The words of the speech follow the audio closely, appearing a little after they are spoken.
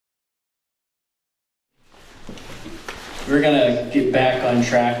We're going to get back on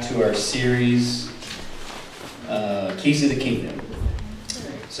track to our series, Keys of the Kingdom.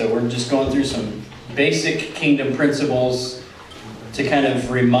 So we're just going through some basic kingdom principles to kind of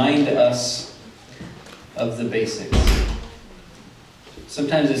remind us of the basics.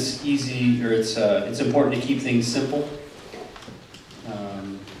 Sometimes it's easy, or it's important to keep things simple,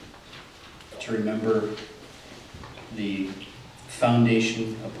 to remember the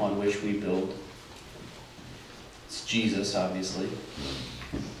foundation upon which we build. It's Jesus, obviously.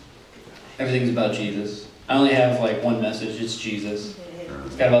 Everything's about Jesus. I only have like one message, it's Jesus.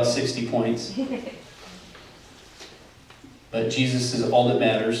 It's got about 60 points. But Jesus is all that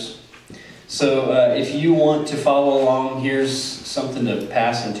matters. So if you want to follow along, here's something to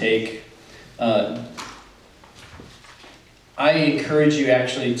pass and take. I encourage you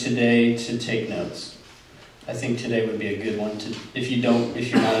actually today to take notes. I think today would be a good one. If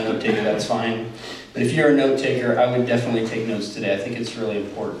you're not a note taker, that's fine. But if you're a note taker, I would definitely take notes today. I think it's really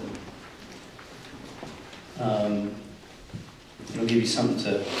important. It'll give you something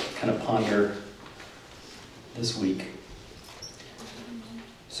to kind of ponder this week.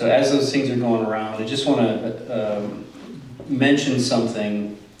 So as those things are going around, I just want to mention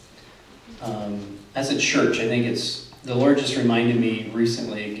something. As a church, I think the Lord just reminded me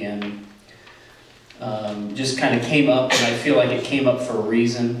recently again, just kind of came up, and I feel like it came up for a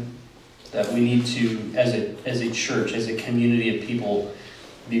reason, that we need to, as a church, as a community of people,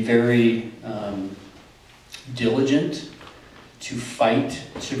 be very diligent to fight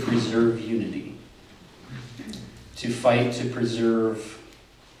to preserve unity, to fight to preserve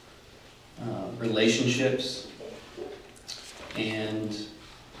relationships, and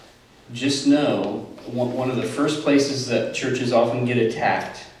just know one of the first places that churches often get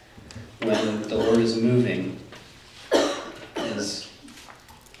attacked when the Lord is moving is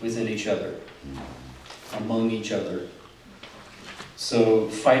within each other, among each other. So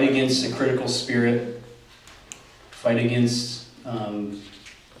fight against a critical spirit, fight against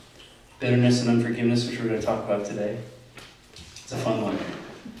bitterness and unforgiveness, which we're going to talk about today. It's a fun one.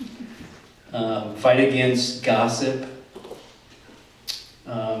 Fight against gossip.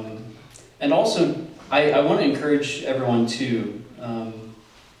 And also, I want to encourage everyone too,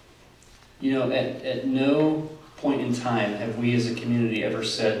 at no point in time have we as a community ever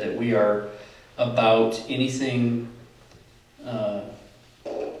said that we are about anything,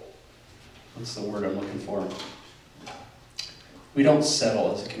 what's the word I'm looking for? We don't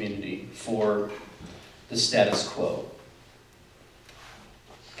settle as a community for the status quo.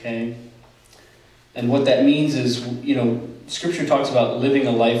 Okay? And what that means is, Scripture talks about living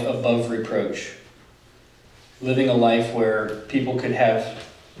a life above reproach. Living a life where people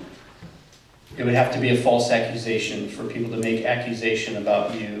it would have to be a false accusation for people to make accusation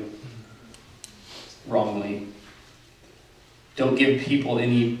about you wrongly. Don't give people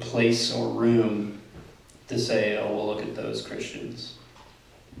any place or room to say, oh, well, look at those Christians.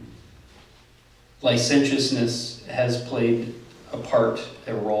 Licentiousness has played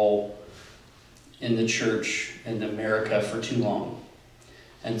a role in the church in America for too long.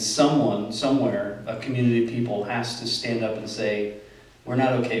 And someone, somewhere, a community of people has to stand up and say, we're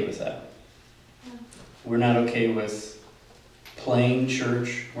not okay with that. We're not okay with playing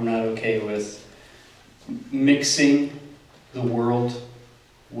church. We're not okay with mixing the world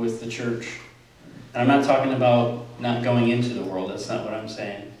with the church. And I'm not talking about not going into the world. That's not what I'm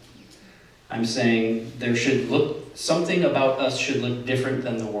saying. I'm saying something about us should look different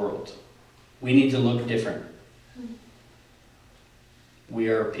than the world. We need to look different. We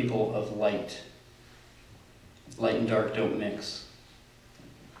are people of light. Light and dark don't mix.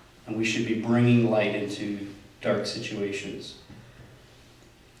 And we should be bringing light into dark situations.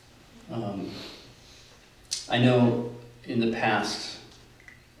 I know in the past,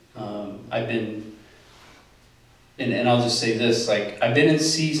 I've been, and I'll just say this, I've been in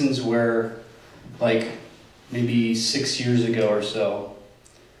seasons where, maybe 6 years ago or so,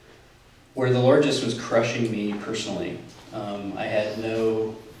 where the Lord just was crushing me personally. I had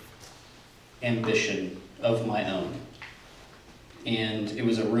no ambition of my own. And it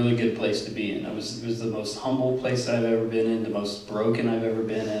was a really good place to be in. It was the most humble place I've ever been in, the most broken I've ever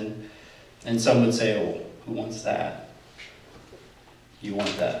been in. And some would say, oh, who wants that? You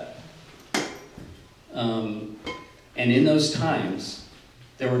want that. And in those times,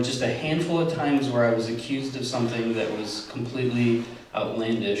 there were just a handful of times where I was accused of something that was completely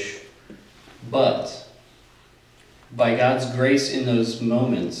outlandish. But by God's grace in those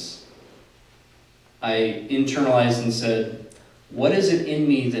moments, I internalized and said, what is it in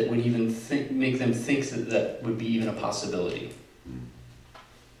me that would even make them think that would be even a possibility?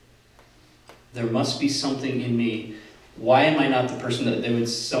 There must be something in me Why am I not the person that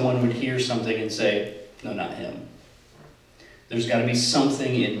someone would hear something and say, no, not him? There's got to be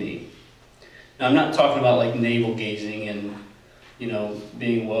something in me. Now, I'm not talking about like navel gazing and,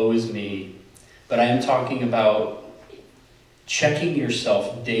 being woe is me, but I am talking about checking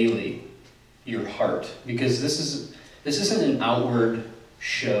yourself daily, your heart, because this isn't an outward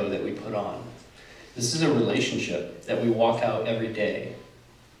show that we put on. This is a relationship that we walk out every day.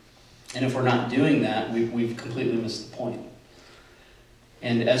 And if we're not doing that, we've completely missed the point.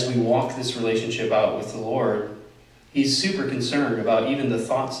 And as we walk this relationship out with the Lord, He's super concerned about even the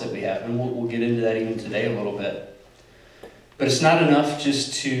thoughts that we have. And we'll get into that even today a little bit. But it's not enough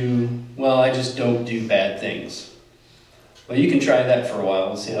just to, I just don't do bad things. Well, you can try that for a while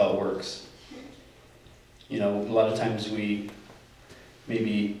and see how it works. A lot of times we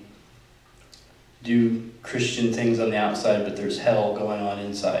maybe do Christian things on the outside, but there's hell going on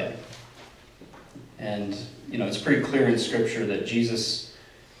inside. And, it's pretty clear in Scripture that Jesus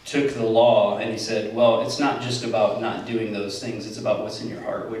took the law and He said, well, it's not just about not doing those things, it's about what's in your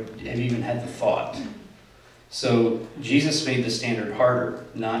heart. Have you even had the thought? So Jesus made the standard harder,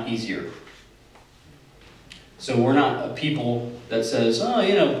 not easier. So we're not a people that says,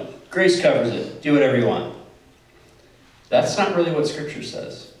 grace covers it, do whatever you want. That's not really what Scripture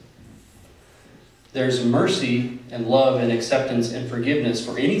says. There's mercy and love and acceptance and forgiveness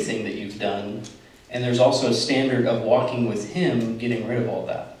for anything that you've done. And there's also a standard of walking with Him, getting rid of all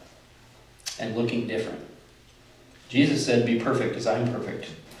that and looking different. Jesus said, be perfect as I'm perfect.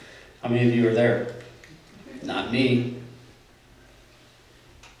 How many of you are there? Not me.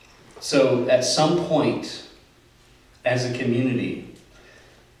 So at some point, as a community,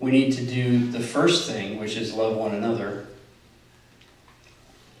 we need to do the first thing, which is love one another.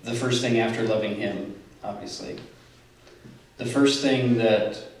 The first thing after loving Him, obviously. The first thing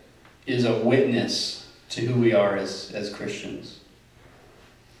that is a witness to who we are as Christians.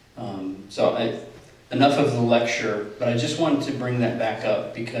 Enough of the lecture, but I just wanted to bring that back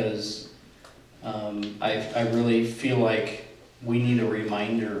up because I really feel like we need a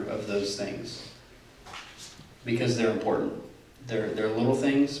reminder of those things because they're important. They're little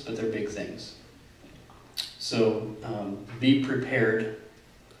things, but they're big things. So be prepared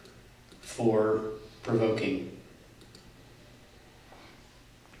for provoking.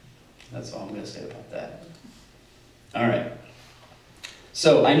 That's all I'm going to say about that. All right.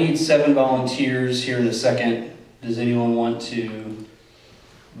 So I need 7 volunteers here in a second. Does anyone want to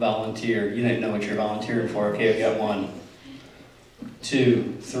volunteer? You didn't know what you're volunteering for. Okay, I've got 1,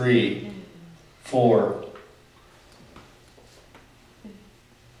 2, 3, 4,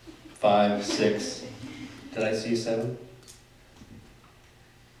 5, 6. Did I see 7?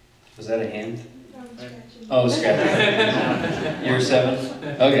 Was that a hand? Oh, scratch. You're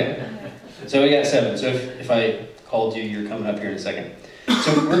 7? Okay. So we got 7. So if I called you, you're coming up here in a second.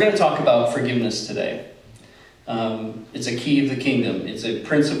 So we're going to talk about forgiveness today. It's a key of the kingdom. It's a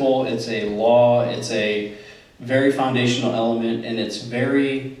principle. It's a law. It's a very foundational element, and it's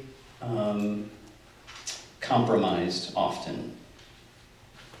very compromised often.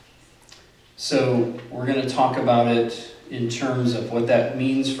 So we're going to talk about it in terms of what that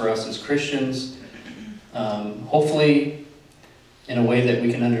means for us as Christians. Hopefully in a way that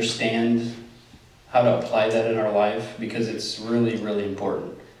we can understand how to apply that in our life, because it's really, really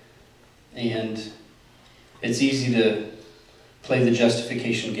important. And it's easy to play the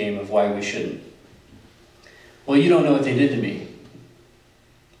justification game of why we shouldn't. Well, you don't know what they did to me.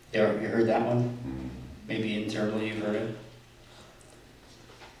 You heard that one? Maybe internally you've heard it.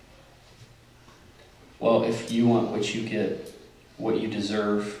 Well, if you want what you get, what you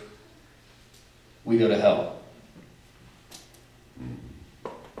deserve, we go to hell.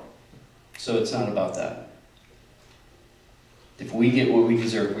 So it's not about that. If we get what we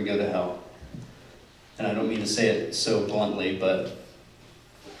deserve, we go to hell. And I don't mean to say it so bluntly, but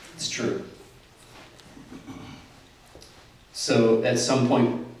it's true. So at some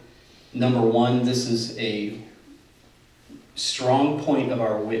point, number 1, this is a strong point of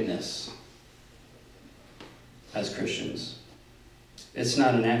our witness as Christians. It's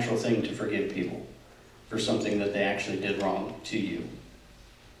not a natural thing to forgive people for something that they actually did wrong to you.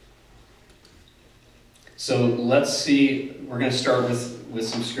 So let's see, we're going to start with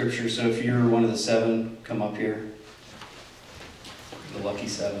some scripture. So if you're one of the 7, come up here. The lucky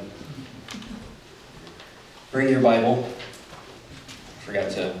 7. Bring your Bible.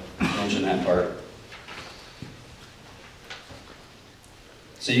 Forgot to mention that part.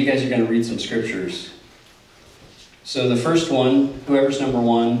 So you guys are going to read some scriptures. So the first one, whoever's number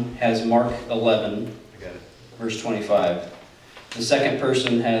 1, has Mark 11, I got it. verse 25. The second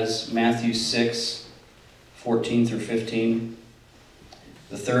person has Matthew 6, 14 through 15.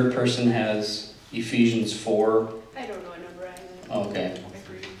 The third person has Ephesians 4. I don't know what number I'm in. Oh, okay.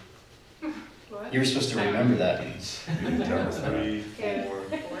 What? You're supposed to remember that. 3, Okay. 4.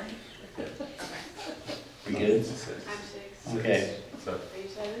 We good? I'm 6. Okay. So, Are you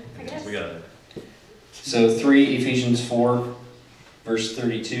 7? I guess. we got it. So 3, Ephesians 4, verse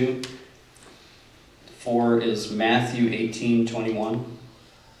 32. 4 is Matthew 18:21.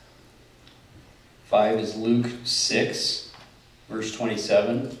 5 is Luke 6, verse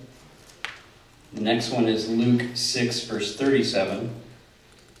 27. The next one is Luke 6, verse 37.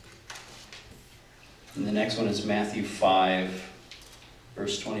 And the next one is Matthew 5,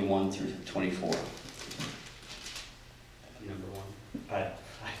 verse 21 through 24. Number 1. I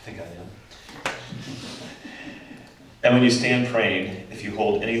think I am. And when you stand praying, if you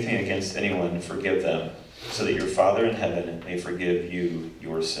hold anything against anyone, forgive them, so that your Father in heaven may forgive you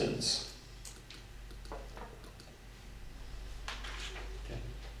your sins. Okay.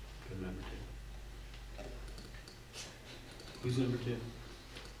 Good number 2. Who's number 2?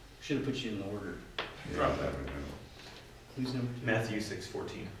 Should have put you in the order. Drop that one. Who's number 2? Matthew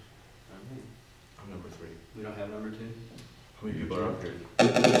 6:14. I'm number 3. We don't have number 2? How many people are up here?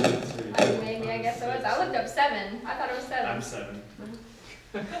 Maybe, I guess it was. I looked up 7. I thought it was 7. I'm 7.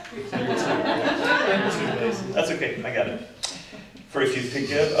 That's okay, I got it. For if you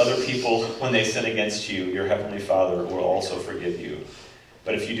forgive other people when they sin against you, your heavenly Father will also forgive you.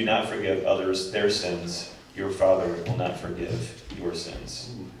 But if you do not forgive others their sins, your Father will not forgive your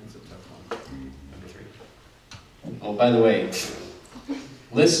sins. Ooh, that's a tough one. Number 3. Oh, by the way,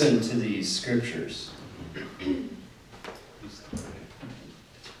 listen to these scriptures.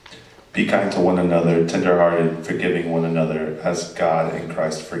 Be kind to one another, tenderhearted, forgiving one another, as God in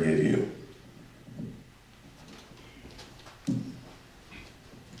Christ forgive you.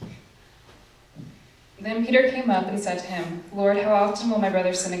 Then Peter came up and said to him, Lord, how often will my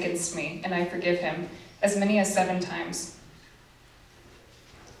brother sin against me, and I forgive him? As many as 7 times.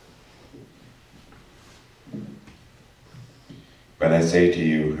 But I say to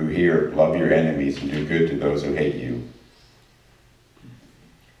you who hear, love your enemies and do good to those who hate you.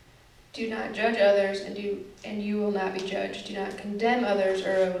 Do not judge others, and you will not be judged. Do not condemn others,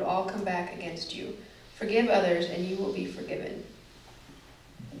 or it will all come back against you. Forgive others, and you will be forgiven.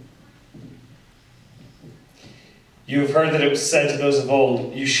 You have heard that it was said to those of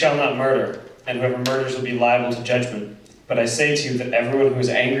old, you shall not murder, and whoever murders will be liable to judgment. But I say to you that everyone who is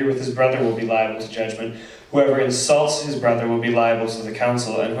angry with his brother will be liable to judgment. Whoever insults his brother will be liable to the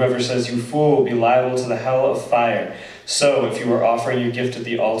council, and whoever says you fool will be liable to the hell of fire. So if you are offering your gift at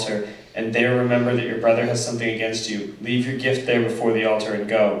the altar, and there remember that your brother has something against you, leave your gift there before the altar and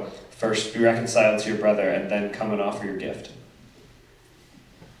go. First be reconciled to your brother, and then come and offer your gift.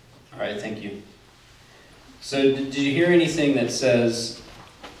 All right, thank you. So did you hear anything that says,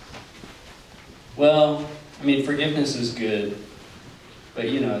 well, I mean, forgiveness is good, but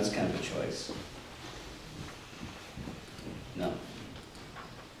you know, it's kind of a choice? No.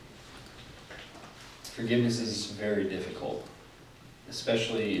 Forgiveness is very difficult,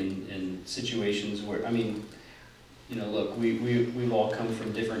 especially in situations where, I mean, you know, look, we've all come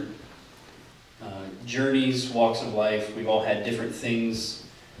from different journeys, walks of life. We've all had different things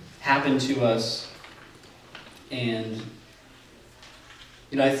happen to us. And,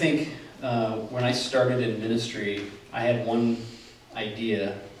 you know, I think when I started in ministry, I had one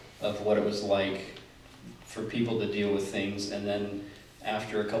idea of what it was like for people to deal with things, and then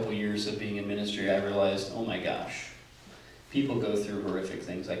after a couple years of being in ministry, I realized, oh my gosh, people go through horrific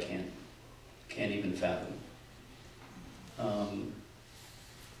things I can't even fathom.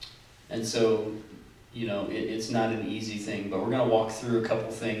 And so, you know, it's not an easy thing, but we're going to walk through a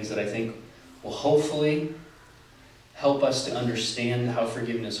couple things that I think will hopefully help us to understand how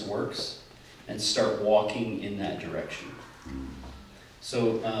forgiveness works and start walking in that direction.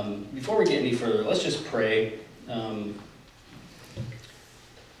 So before we get any further, let's just pray.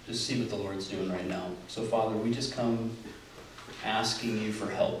 Just see what the Lord's doing right now. So Father, we just come asking you for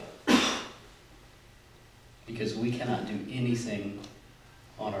help, because we cannot do anything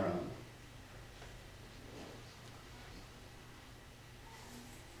on our own.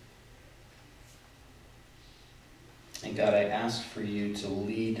 And God, I ask for you to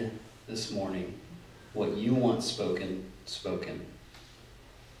lead this morning what you want spoken.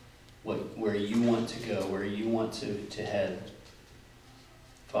 Where you want to go, where you want to head.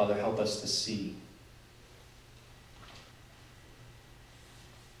 Father, help us to see.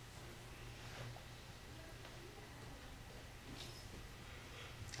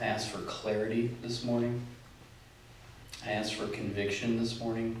 I ask for clarity this morning. I ask for conviction this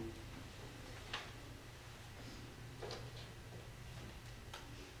morning.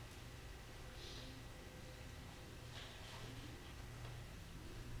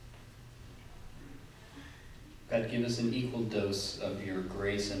 God, give us an equal dose of your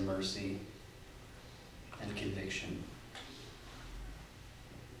grace and mercy and conviction.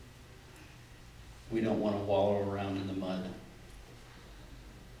 We don't want to wallow around in the mud.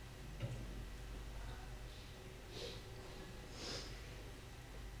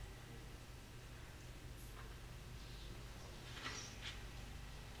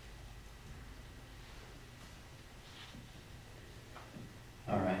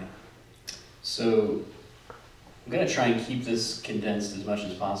 All right. So I'm going to try and keep this condensed as much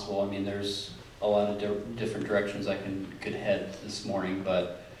as possible. I mean, there's a lot of different directions I could head this morning,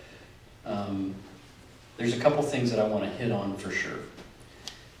 but there's a couple things that I want to hit on for sure.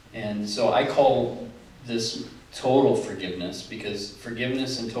 And so I call this total forgiveness, because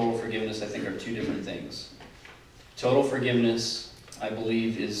forgiveness and total forgiveness, I think, are two different things. Total forgiveness, I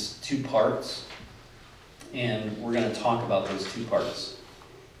believe, is two parts, and we're going to talk about those two parts.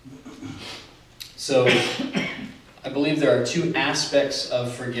 So I believe there are two aspects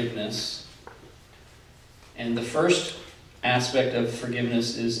of forgiveness, and the first aspect of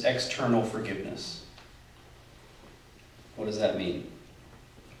forgiveness is external forgiveness. What does that mean?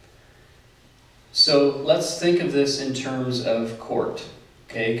 So let's think of this in terms of court,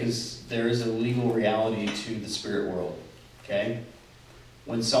 okay? Because there is a legal reality to the spirit world, okay?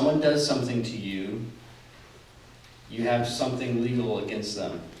 When someone does something to you, you have something legal against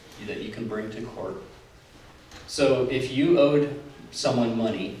them that you can bring to court. So if you owed someone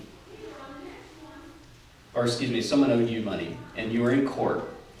money, or excuse me, someone owed you money, and you were in court,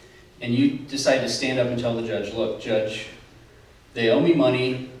 and you decide to stand up and tell the judge, look, judge, they owe me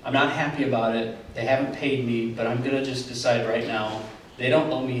money, I'm not happy about it, they haven't paid me, but I'm going to just decide right now, they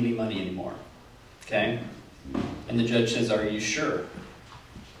don't owe me any money anymore, okay? And the judge says, are you sure?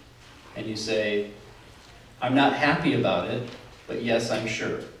 And you say, I'm not happy about it, but yes, I'm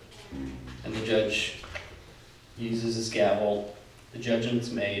sure. And the judge uses his gavel, the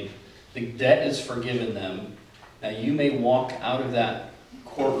judgment's made, the debt is forgiven them. Now you may walk out of that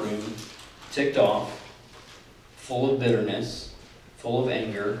courtroom ticked off, full of bitterness, full of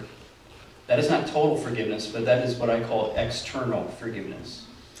anger. That is not total forgiveness, but that is what I call external forgiveness.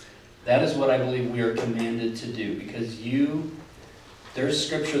 That is what I believe we are commanded to do, because there's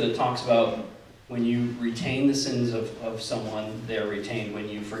scripture that talks about when you retain the sins of someone, they are retained. When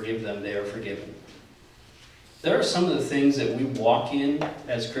you forgive them, they are forgiven. There are some of the things that we walk in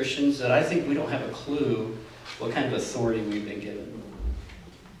as Christians that I think we don't have a clue what kind of authority we've been given.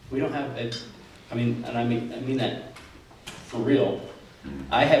 We don't have, I mean that for real.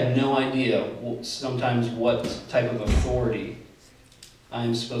 I have no idea sometimes what type of authority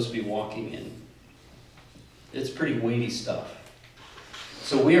I'm supposed to be walking in. It's pretty weighty stuff.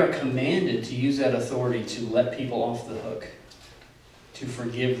 So we are commanded to use that authority to let people off the hook, to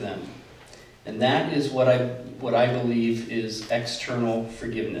forgive them. And that is what I believe is external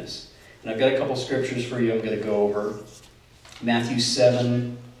forgiveness. And I've got a couple scriptures for you I'm going to go over. Matthew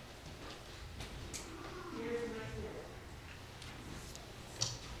 7.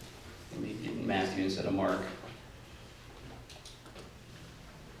 Let me get Matthew instead of Mark.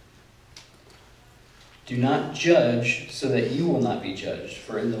 Do not judge so that you will not be judged.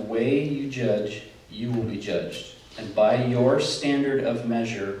 For in the way you judge, you will be judged. And by your standard of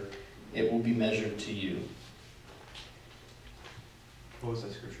measure, it will be measured to you. What was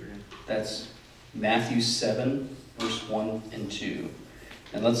that scripture again? That's Matthew 7, verse 1 and 2.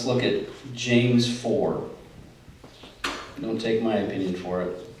 And let's look at James 4. Don't take my opinion for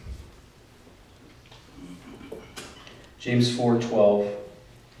it. James 4:12.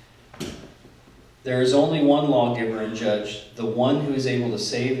 There is only one lawgiver and judge, the one who is able to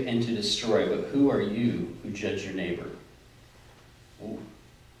save and to destroy. But who are you who judge your neighbor? Ooh.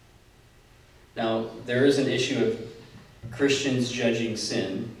 Now, there is an issue of Christians judging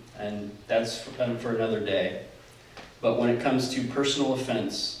sin, and that's for another day. But when it comes to personal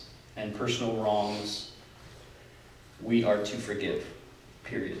offense and personal wrongs, we are to forgive,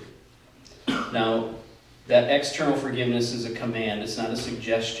 period. Now, that external forgiveness is a command, it's not a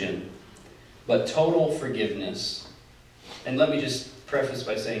suggestion. But total forgiveness, and let me just preface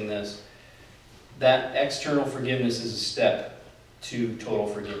by saying this, that external forgiveness is a step to total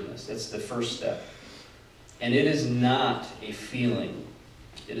forgiveness. That's the first step. And it is not a feeling,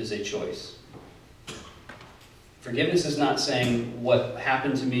 it is a choice. Forgiveness is not saying what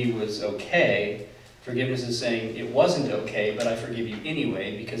happened to me was okay. Forgiveness is saying it wasn't okay, but I forgive you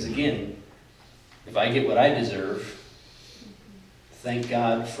anyway, because again, if I get what I deserve, thank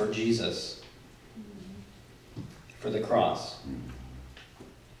God for Jesus, for the cross.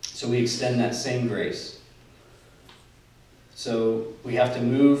 So we extend that same grace. So we have to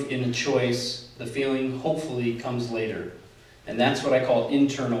move in a choice. The feeling hopefully comes later. And that's what I call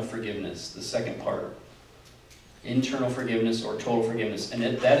internal forgiveness, the second part. Internal forgiveness or total forgiveness. And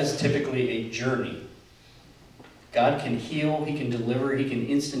that is typically a journey. God can heal, He can deliver, He can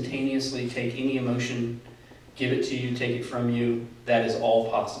instantaneously take any emotion, give it to you, take it from you. That is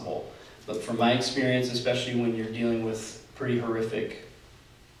all possible. But from my experience, especially when you're dealing with pretty horrific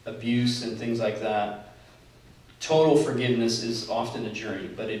abuse and things like that, total forgiveness is often a journey,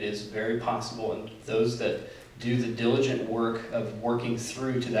 but it is very possible. And those that do the diligent work of working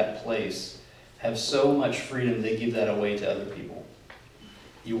through to that place have so much freedom, they give that away to other people.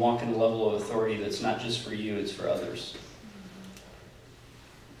 You walk in a level of authority that's not just for you, it's for others.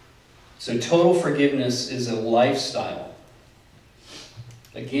 So total forgiveness is a lifestyle.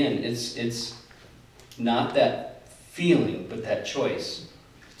 Again, it's not that feeling, but that choice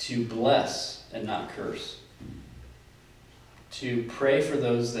to bless and not curse. To pray for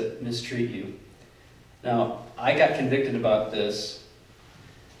those that mistreat you. Now, I got convicted about this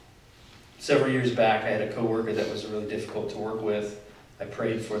several years back. I had a coworker that was really difficult to work with. I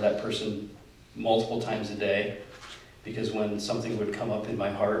prayed for that person multiple times a day because when something would come up in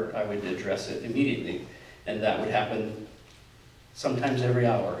my heart, I would address it immediately. And that would happen sometimes every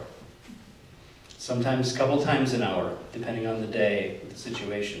hour, sometimes a couple times an hour, depending on the day, the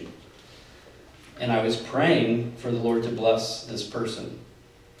situation. And I was praying for the Lord to bless this person.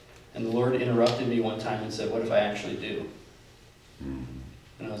 And the Lord interrupted me one time and said, "What if I actually do?" And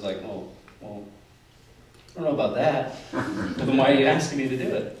I was like, well, I don't know about that. Well, then why are you asking me to do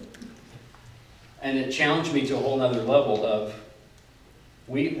it? And it challenged me to a whole nother level of,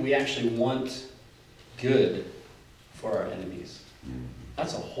 we actually want good for our enemies.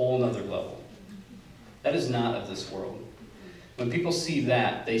 That's a whole nother level. That is not of this world. When people see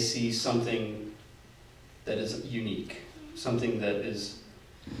that, they see something that is unique, something that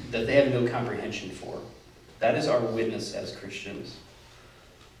they have no comprehension for. That is our witness as Christians.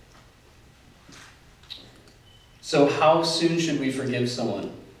 So how soon should we forgive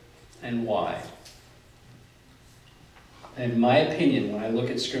someone, and why? In my opinion, when I look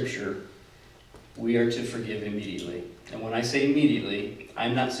at Scripture, we are to forgive immediately. And when I say immediately,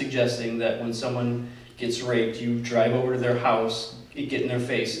 I'm not suggesting that when someone gets raped, you drive over to their house, get in their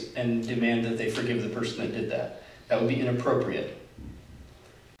face, and demand that they forgive the person that did that. That would be inappropriate.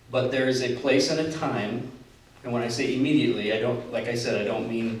 But there is a place and a time, and when I say immediately, I don't, like I said, I don't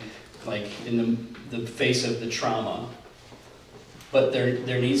mean like in the face of the trauma. But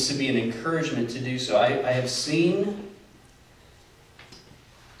there needs to be an encouragement to do so. I have seen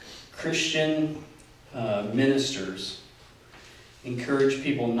Christian ministers encourage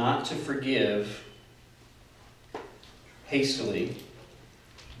people not to forgive hastily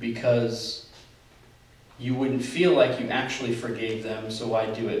because you wouldn't feel like you actually forgave them, so why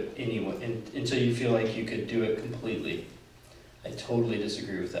do it anyway until you feel like you could do it completely. I totally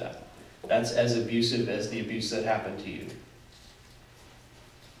disagree with that. That's as abusive as the abuse that happened to you.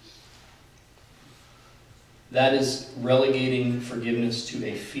 That is relegating forgiveness to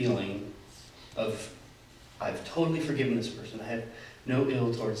a feeling of, I've totally forgiven this person. I have no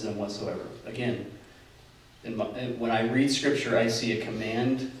ill towards them whatsoever. Again, when I read Scripture, I see a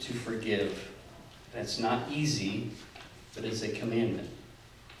command to forgive. And it's not easy, but it's a commandment.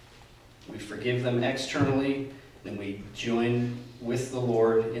 We forgive them externally, and we join with the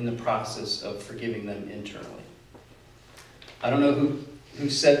Lord in the process of forgiving them internally. I don't know who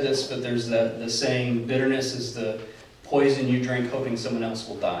said this, but there's the saying, bitterness is the poison you drink hoping someone else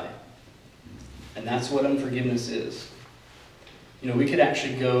will die. And that's what unforgiveness is. You know, we could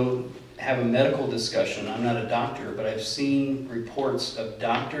actually go have a medical discussion. I'm not a doctor, but I've seen reports of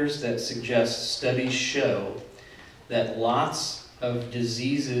doctors that suggest studies show that lots of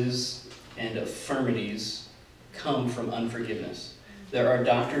diseases and infirmities come from unforgiveness. There are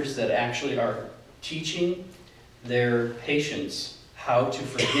doctors that actually are teaching their patients how to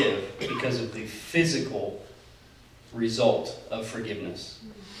forgive because of the physical result of forgiveness.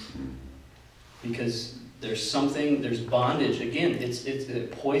 Because there's bondage. Again, it's a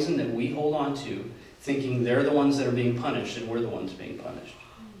poison that we hold on to, thinking they're the ones that are being punished and we're the ones being punished.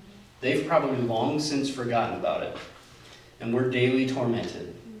 They've probably long since forgotten about it. And we're daily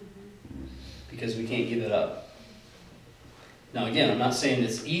tormented because we can't give it up. Now again, I'm not saying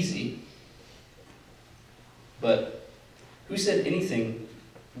it's easy, but who said anything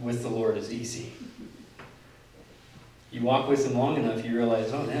with the Lord is easy? You walk with Him long enough, you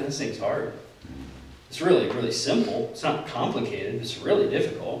realize, oh man, this thing's hard. It's really, really simple. It's not complicated. It's really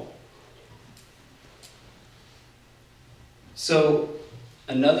difficult. So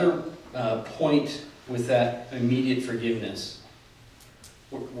another point with that immediate forgiveness.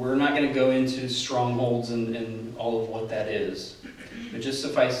 We're not going to go into strongholds and all of what that is. But just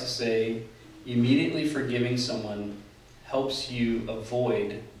suffice to say, immediately forgiving someone helps you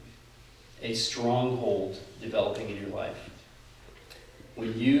avoid a stronghold developing in your life.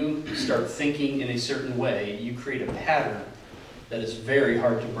 When you start thinking in a certain way, you create a pattern that is very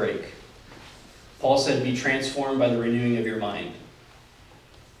hard to break. Paul said, be transformed by the renewing of your mind.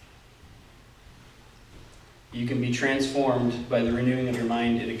 You can be transformed by the renewing of your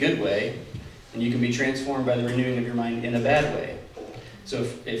mind in a good way, and you can be transformed by the renewing of your mind in a bad way. So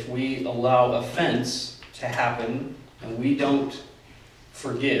if we allow offense to happen, and we don't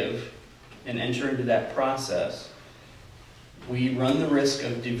forgive and enter into that process, we run the risk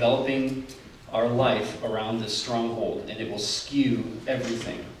of developing our life around this stronghold, and it will skew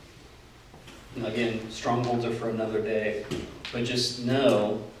everything. And again, strongholds are for another day, but just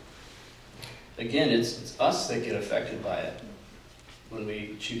know, again, it's us that get affected by it when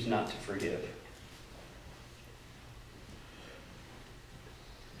we choose not to forgive.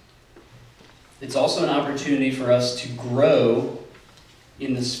 It's also an opportunity for us to grow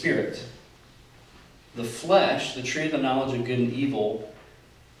in the Spirit. The flesh, the tree of the knowledge of good and evil,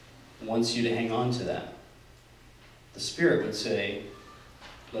 wants you to hang on to that. The Spirit would say,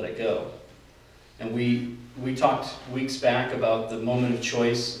 let it go. And we talked weeks back about the moment of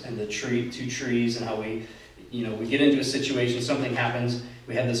choice and the two trees and how we get into a situation, something happens,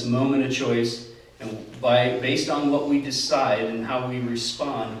 we have this moment of choice, and based on what we decide and how we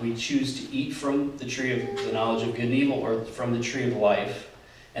respond, we choose to eat from the tree of the knowledge of good and evil or from the tree of life.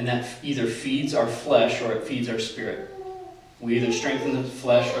 And that either feeds our flesh or it feeds our spirit. We either strengthen the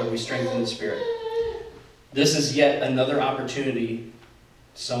flesh or we strengthen the spirit. This is yet another opportunity.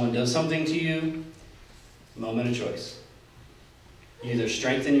 Someone does something to you, moment of choice. You either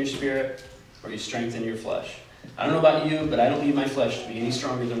strengthen your spirit or you strengthen your flesh. I don't know about you, but I don't need my flesh to be any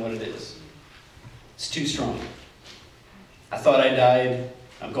stronger than what it is. It's too strong. I thought I died.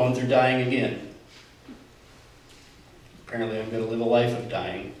 I'm going through dying again. Apparently I'm going to live a life of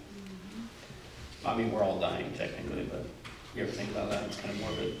dying. I mean, we're all dying technically, but you ever think about that? It's kind of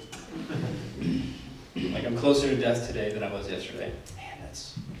morbid. Like, I'm closer to death today than I was yesterday. Man,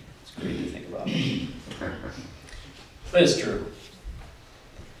 it's great to think about. But it's true.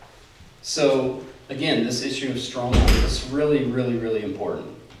 So, again, this issue of stronghold is really, really, really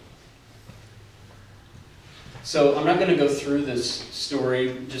important. So I'm not going to go through this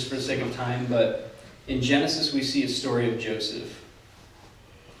story just for the sake of time, but in Genesis we see a story of Joseph.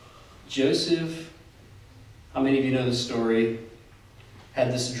 Joseph, how many of you know the story,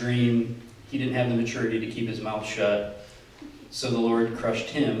 had this dream. He didn't have the maturity to keep his mouth shut, so the Lord crushed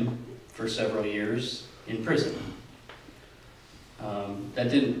him for several years in prison. That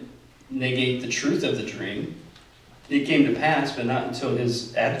didn't negate the truth of the dream. It came to pass, but not until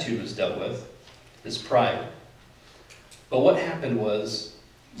his attitude was dealt with, his pride. But what happened was,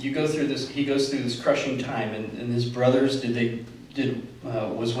 he goes through this crushing time, and his brothers,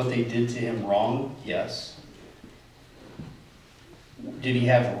 was what they did to him wrong? Yes. Did he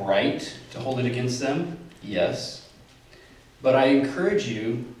have right to hold it against them? Yes. But I encourage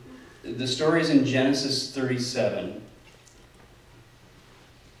you, the story's in Genesis 37.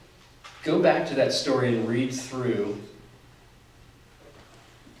 Go back to that story and read through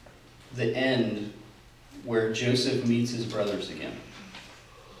the end where Joseph meets his brothers again.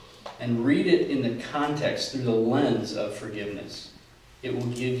 And read it in the context through the lens of forgiveness. It will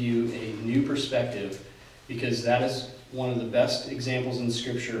give you a new perspective, because that is one of the best examples in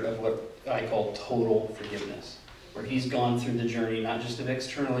Scripture of what I call total forgiveness, where he's gone through the journey, not just of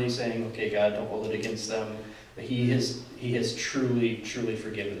externally saying, okay, God, don't hold it against them, but he has truly, truly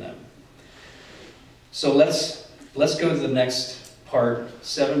forgiven them. So let's go to the next part,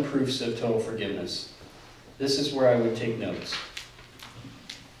 7 proofs of total forgiveness. This is where I would take notes.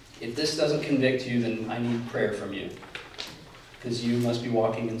 If this doesn't convict you, then I need prayer from you, because you must be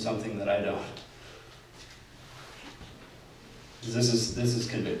walking in something that I don't. This is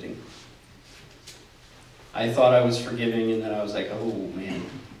convicting. I thought I was forgiving, and then I was like, oh man,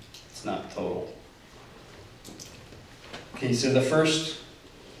 it's not total. Okay, so the first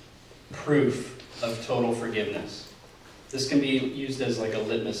proof of total forgiveness. This can be used as like a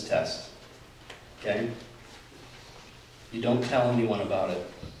litmus test. Okay? You don't tell anyone about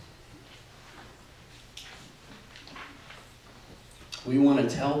it. We want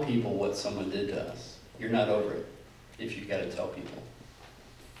to tell people what someone did to us. You're not over it if you've got to tell people.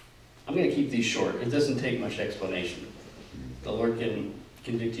 I'm going to keep these short. It doesn't take much explanation. The Lord can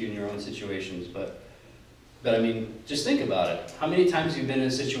convict you in your own situations, but But I mean, just think about it. How many times you've been in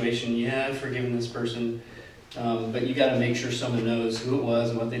a situation, yeah, I've forgiven this person, but you got to make sure someone knows who it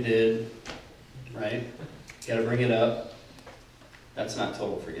was and what they did, right? You got to bring it up. That's not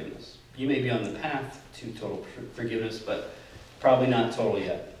total forgiveness. You may be on the path to total forgiveness, but probably not total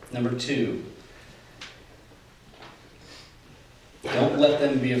yet. Number 2, don't let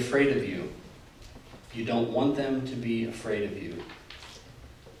them be afraid of you. You don't want them to be afraid of you.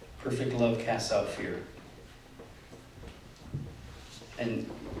 Perfect love casts out fear. And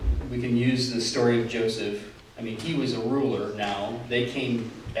we can use the story of Joseph. I mean, he was a ruler now. They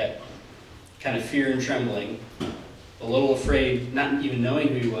came at kind of fear and trembling, a little afraid, not even knowing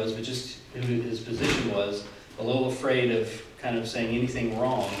who he was, but just who his position was, a little afraid of kind of saying anything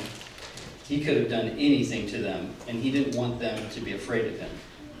wrong. He could have done anything to them, and he didn't want them to be afraid of him.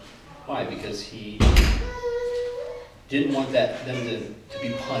 Why? Because he didn't want them to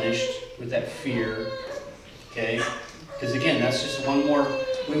be punished with that fear, okay? Because again, that's just one more,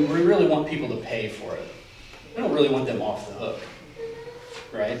 we really want people to pay for it. We don't really want them off the hook,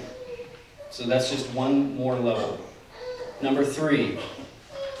 right? So that's just one more level. Number 3,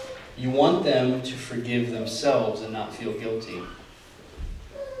 you want them to forgive themselves and not feel guilty.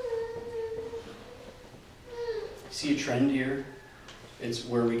 See a trend here? It's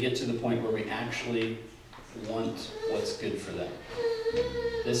where we get to the point where we actually want what's good for them.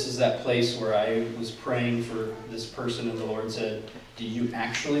 This is that place where I was praying for this person and the Lord said, do you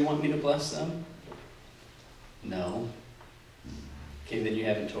actually want me to bless them? No. Okay, then you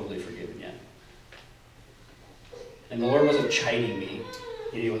haven't totally forgiven yet. And the Lord wasn't chiding me.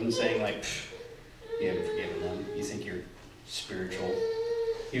 He wasn't saying like, you haven't forgiven them. You think you're spiritual.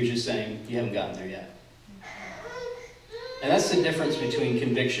 He was just saying, you haven't gotten there yet. And that's the difference between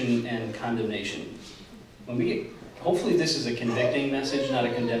conviction and condemnation. Hopefully this is a convicting message, not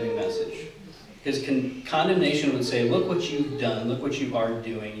a condemning message. Because condemnation would say, look what you've done, look what you are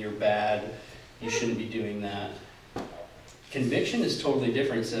doing, you're bad, you shouldn't be doing that. Conviction is totally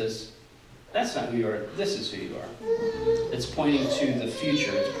different. It says, that's not who you are, this is who you are. It's pointing to the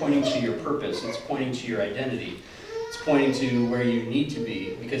future, it's pointing to your purpose, it's pointing to your identity. It's pointing to where you need to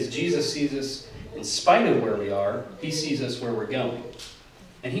be. Because Jesus sees us in spite of where we are, he sees us where we're going.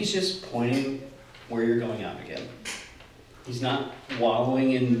 And he's just pointing where you're going out again. He's not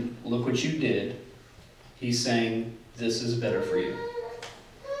wallowing in, look what you did. He's saying, this is better for you.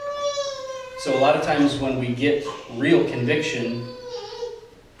 So a lot of times when we get real conviction,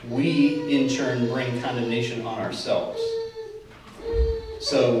 we in turn bring condemnation on ourselves.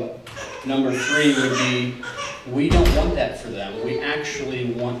 So number 3 would be, we don't want that for them. We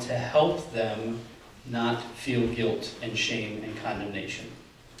actually want to help them not feel guilt and shame and condemnation.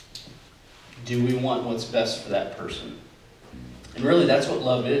 Do we want what's best for that person? And really, that's what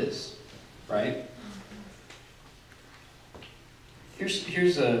love is, right?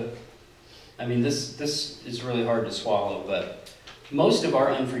 Here's a, I mean, this is really hard to swallow, but most of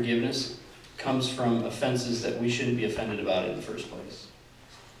our unforgiveness comes from offenses that we shouldn't be offended about in the first place.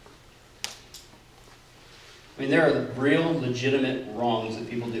 I mean, there are real, legitimate wrongs that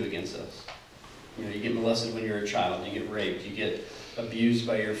people do against us. You know, you get molested when you're a child, you get raped, you get abused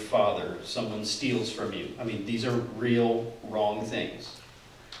by your father, someone steals from you. I mean, these are real, wrong things.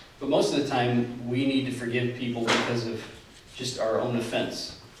 But most of the time, we need to forgive people because of just our own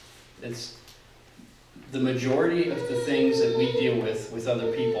offense. It's the majority of the things that we deal with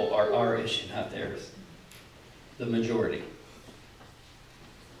other people are our issue, not theirs. The majority.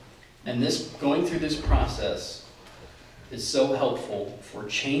 And this, going through this process is so helpful for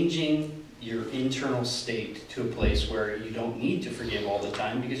changing your internal state to a place where you don't need to forgive all the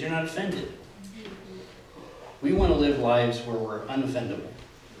time because you're not offended. We want to live lives where we're unoffendable.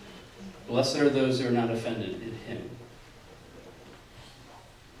 Blessed are those who are not offended in him.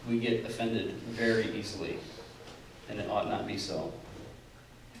 We get offended very easily, and it ought not be so.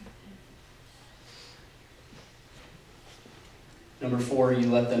 Number 4, you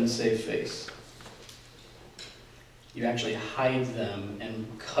let them save face. You actually hide them and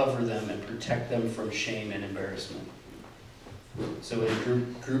cover them and protect them from shame and embarrassment. So in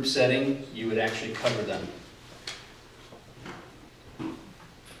a group setting, you would actually cover them.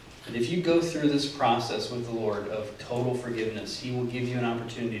 And if you go through this process with the Lord of total forgiveness, he will give you an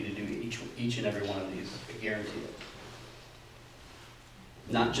opportunity to do each and every one of these. I guarantee it.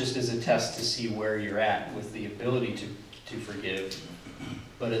 Not just as a test to see where you're at with the ability to forgive,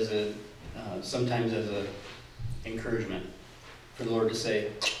 but as a sometimes as a encouragement for the Lord to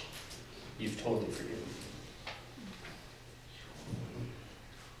say, you've totally forgiven.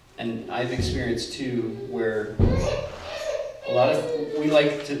 And I've experienced too where we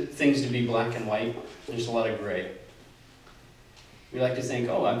like things to be black and white. There's a lot of gray. We like to think,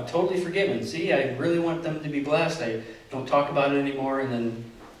 oh, I'm totally forgiven. See, I really want them to be blessed. I don't talk about it anymore. And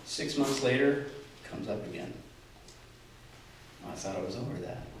then 6 months later, it comes up again. Oh, I thought I was over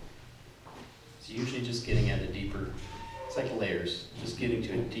that. It's usually just getting at a deeper, it's like layers, just getting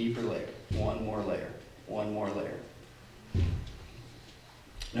to a deeper layer. One more layer, one more layer.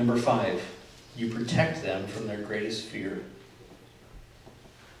 Number 5, you protect them from their greatest fear.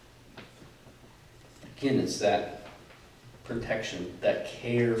 Again, it's that protection, that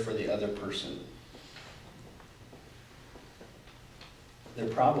care for the other person. They're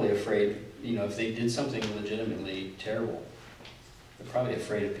probably afraid, if they did something legitimately terrible, they're probably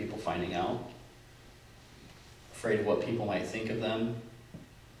afraid of people finding out, afraid of what people might think of them.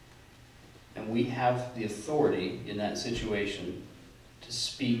 And we have the authority in that situation to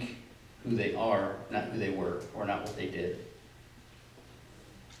speak who they are, not who they were, or not what they did.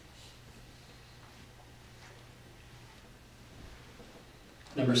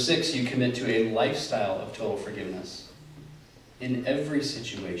 Number 6, you commit to a lifestyle of total forgiveness in every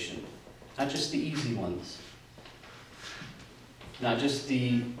situation, not just the easy ones, not just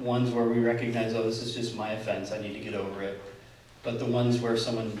the ones where we recognize, oh, this is just my offense, I need to get over it, but the ones where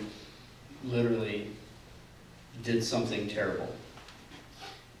someone literally did something terrible.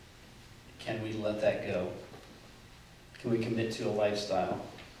 Can we let that go? Can we commit to a lifestyle?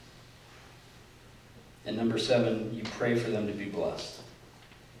 And number 7, you pray for them to be blessed.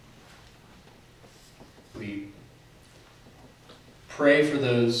 We pray for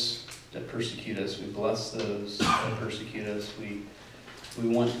those that persecute us. We bless those that persecute us. We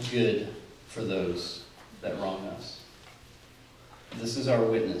want good for those that wrong us. This is our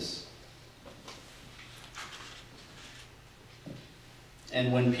witness.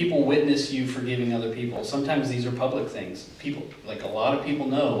 And when people witness you forgiving other people, sometimes these are public things. People, like a lot of people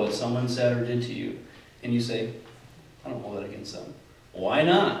know what someone said or did to you. And you say, I don't hold that against them. Why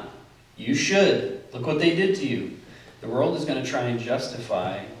not? You should. Look what they did to you. The world is going to try and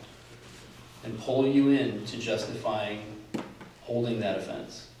justify and pull you into justifying holding that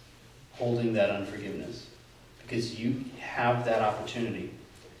offense, holding that unforgiveness, because you have that opportunity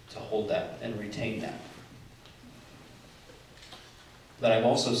to hold that and retain that. But I've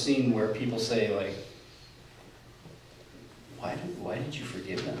also seen where people say, like, why did you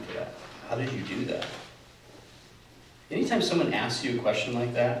forgive them for that? How did you do that? Anytime someone asks you a question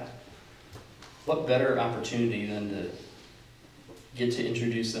like that, what better opportunity than to get to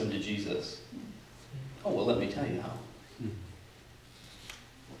introduce them to Jesus? Oh, well, let me tell you how.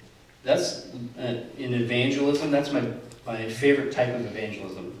 That's, in evangelism, that's my favorite type of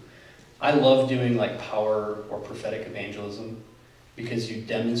evangelism. I love doing like power or prophetic evangelism because you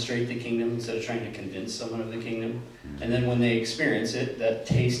demonstrate the kingdom instead of trying to convince someone of the kingdom. And then when they experience it, that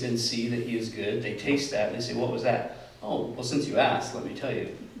taste and see that he is good, they taste that and they say, what was that? Oh, well, since you asked, let me tell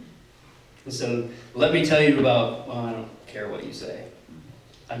you. Instead of, let me tell you about, well, I don't care what you say.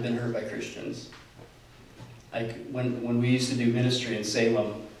 I've been hurt by Christians. Like when we used to do ministry in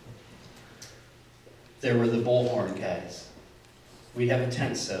Salem, there were the bullhorn guys. We'd have a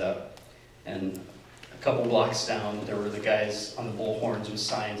tent set up, and a couple blocks down, there were the guys on the bullhorns with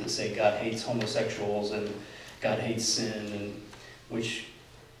signs that say God hates homosexuals and God hates sin, and which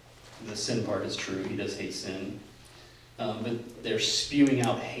the sin part is true, he does hate sin. But they're spewing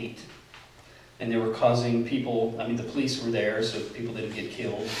out hate. And they were causing people, I mean, the police were there so people didn't get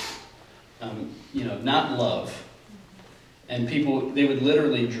killed. Not love. And they would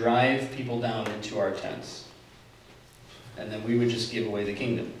literally drive people down into our tents. And then we would just give away the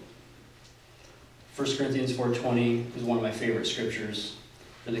kingdom. 1 Corinthians 4:20 is one of my favorite scriptures.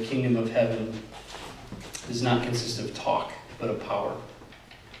 For the kingdom of heaven does not consist of talk, but of power.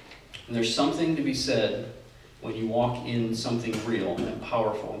 And there's something to be said when you walk in something real and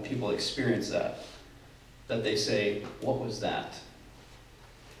powerful, and people experience that they say, what was that?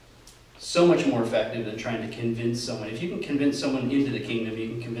 So much more effective than trying to convince someone. If you can convince someone into the kingdom, you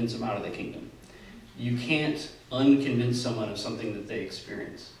can convince them out of the kingdom. You can't unconvince someone of something that they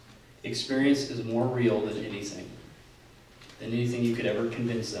experience. Experience is more real than anything you could ever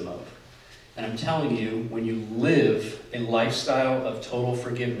convince them of. And I'm telling you, when you live a lifestyle of total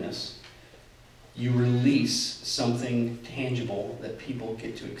forgiveness, you release something tangible that people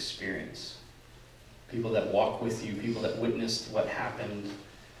get to experience. People that walk with you, people that witnessed what happened.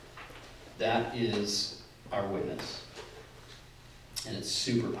 That is our witness. And it's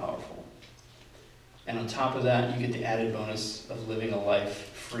super powerful. And on top of that, you get the added bonus of living a life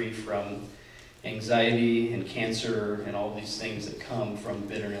free from anxiety and cancer and all these things that come from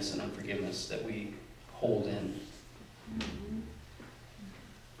bitterness and unforgiveness that we hold in.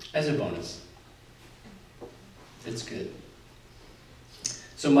 as a bonus. It's good.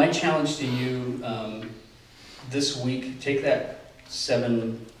 So my challenge to you this week, take that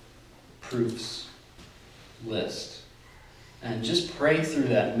 7 proofs list and just pray through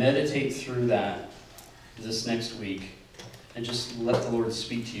that, meditate through that this next week, and just let the Lord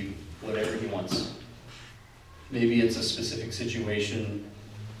speak to you whatever he wants. Maybe it's a specific situation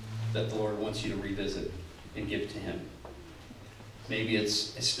that the Lord wants you to revisit and give to him. Maybe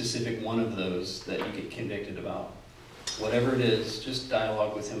it's a specific one of those that you get convicted about. Whatever it is, just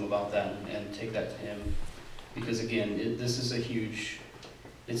dialogue with him about that and take that to him. Because again, this is a huge,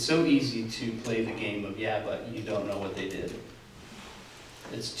 it's so easy to play the game of, yeah, but you don't know what they did.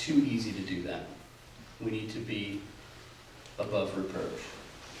 It's too easy to do that. We need to be above reproach.